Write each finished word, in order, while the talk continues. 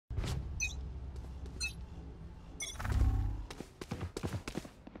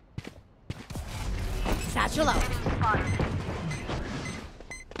Satchel out.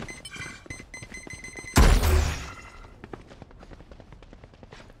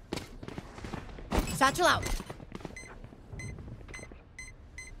 Satchel out.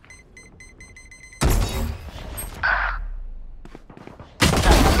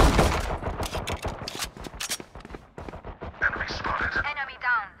 Enemy spotted. Enemy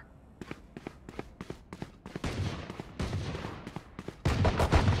down.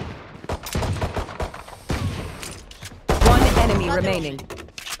 One enemy remaining.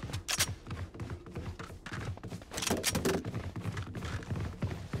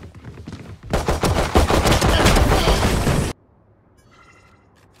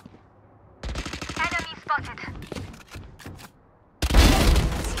 Enemy spotted.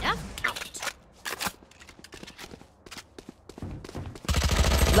 Yeah.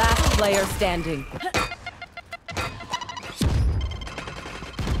 Last player standing.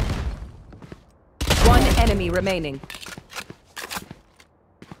 One enemy remaining.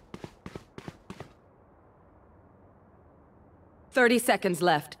 Thirty seconds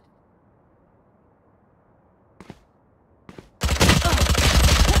left.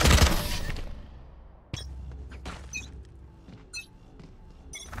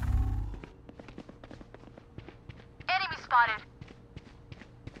 Enemy spotted.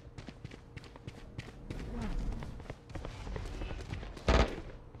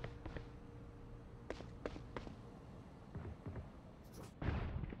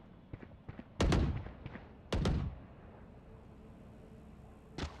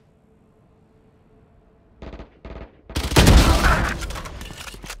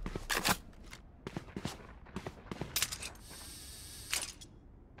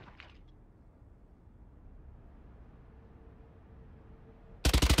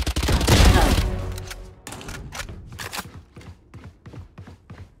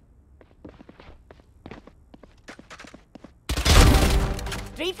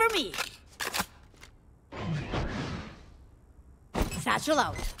 Three for me. Satchel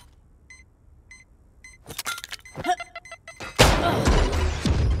out.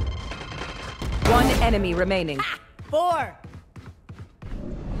 One enemy remaining. Ha! 4.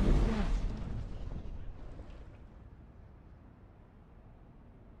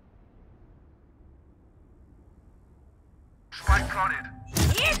 Spike planted.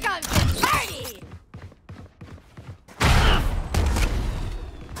 Here comes the party!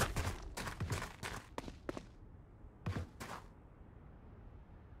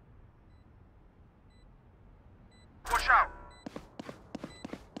 Watch out.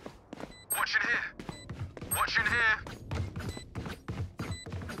 Watch in here. Watch in here.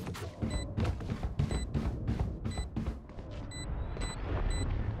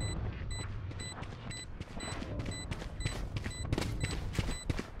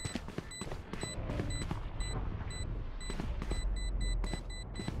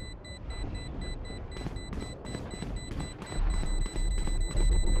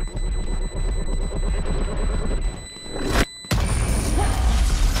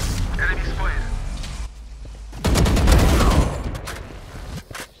 Enemy spotted.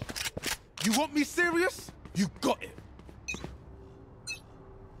 You want me serious? You got it.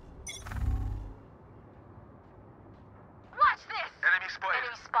 Watch this. Enemy spotted.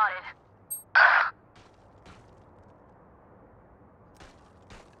 Enemy spotted.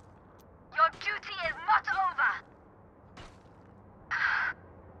 Your duty is not over.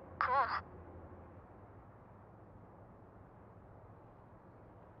 Cool.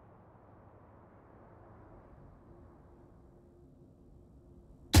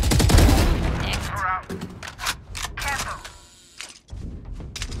 We're out. Careful.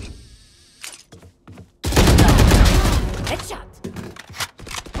 Headshot.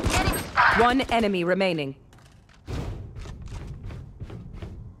 Enemy spotted. One enemy remaining.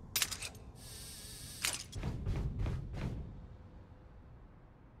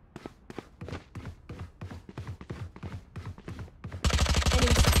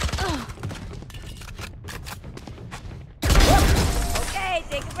 Okay,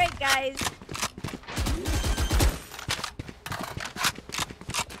 take a break, guys.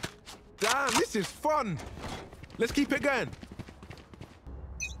 Damn, this is fun. Let's keep it going.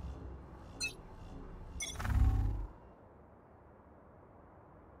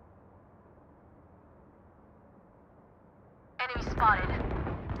 Enemy spotted.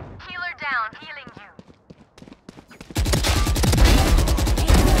 Healer down, healing you.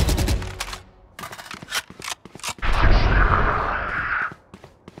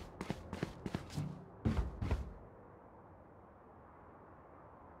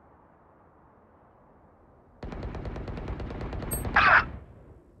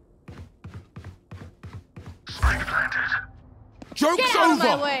 Joke's Get out of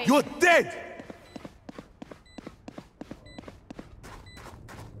my over! way. You're dead!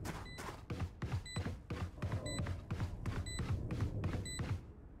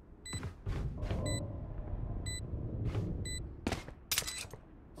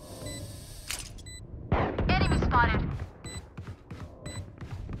 Enemy spotted.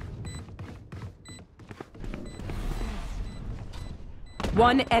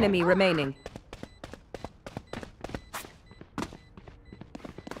 One enemy remaining.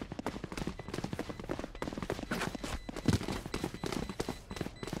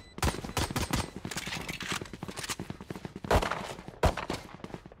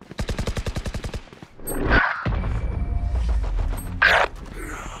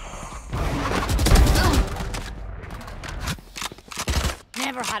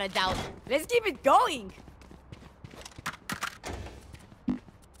 Never had a doubt. Let's keep it going.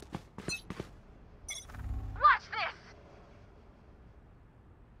 Watch this.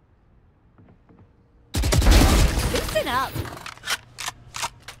 Listen up.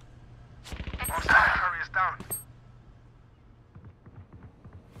 Hostile carriers down.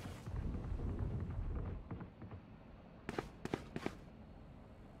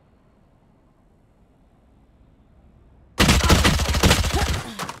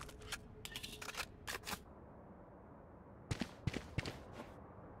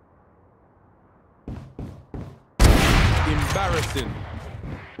 Embarrassing.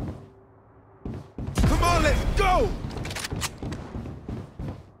 Come on, let's go!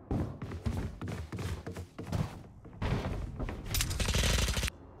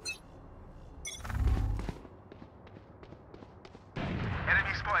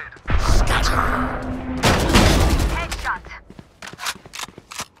 Enemy spotted. Headshot.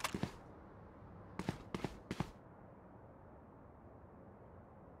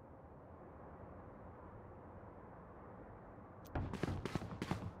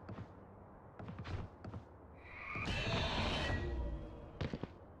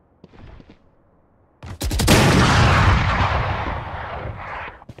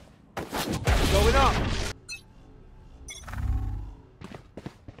 Going up.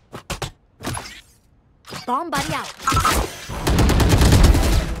 Bomb buddy out.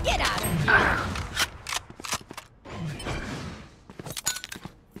 Get out of here.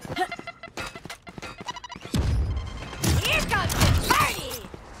 Here comes the party.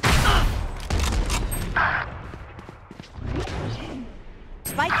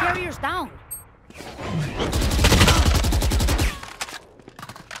 Spike carriers down.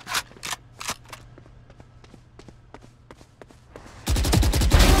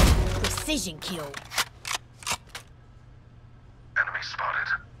 Precision kill. Enemy spotted.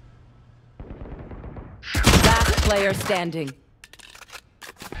 Last player standing.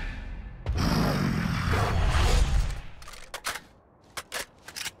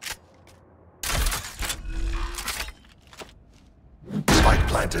 Spike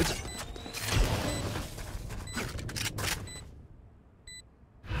planted.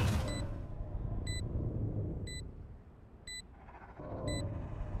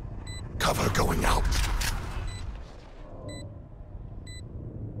 Cover going out.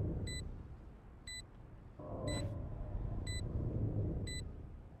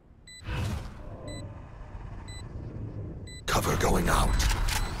 Cover going out.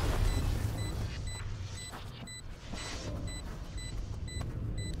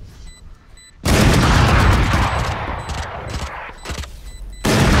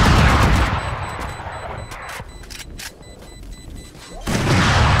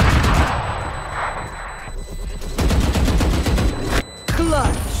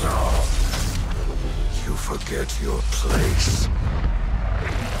 Clutch. You forget your place.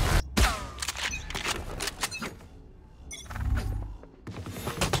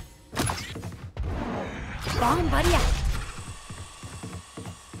 Bomb buddy out.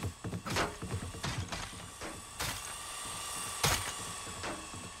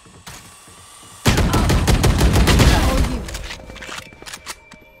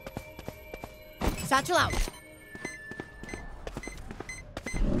 Satchel out.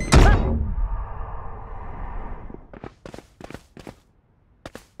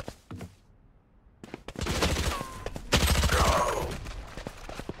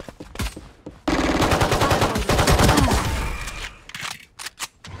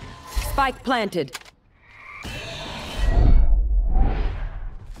 Spike planted.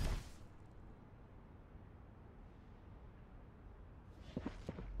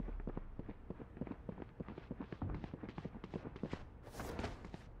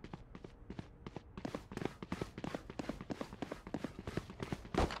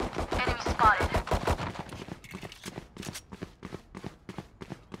 Enemy spotted.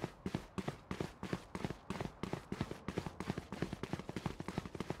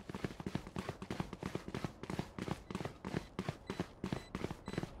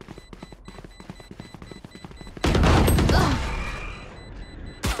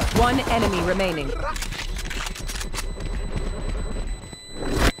 One enemy remaining.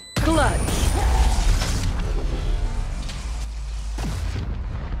 Clutch.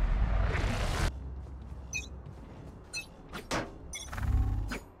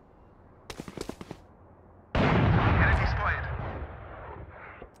 Enemy spotted.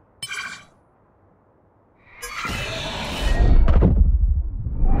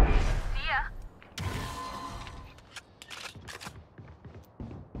 See ya.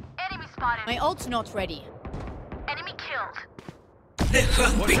 Enemy spotted. My ult's not ready. Enemy killed. The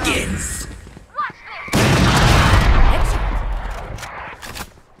hunt begins. Watch this. Excellent.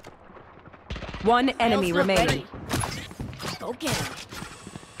 One My enemy ult's not remaining. ready. Go get him.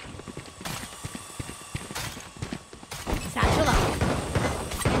 Satchel out.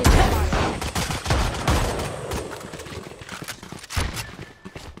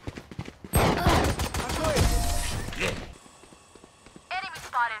 Enemy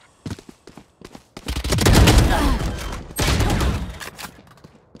spotted.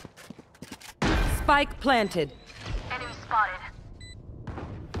 Spike planted. Enemy spotted.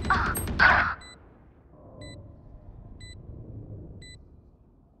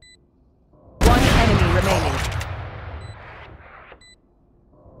 One enemy remaining.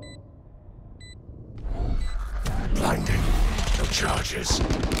 Blinding. No charges.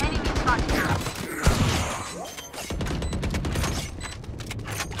 Enemy spotted.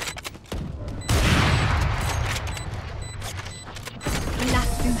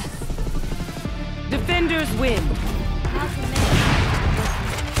 Blasphemous. Defenders win.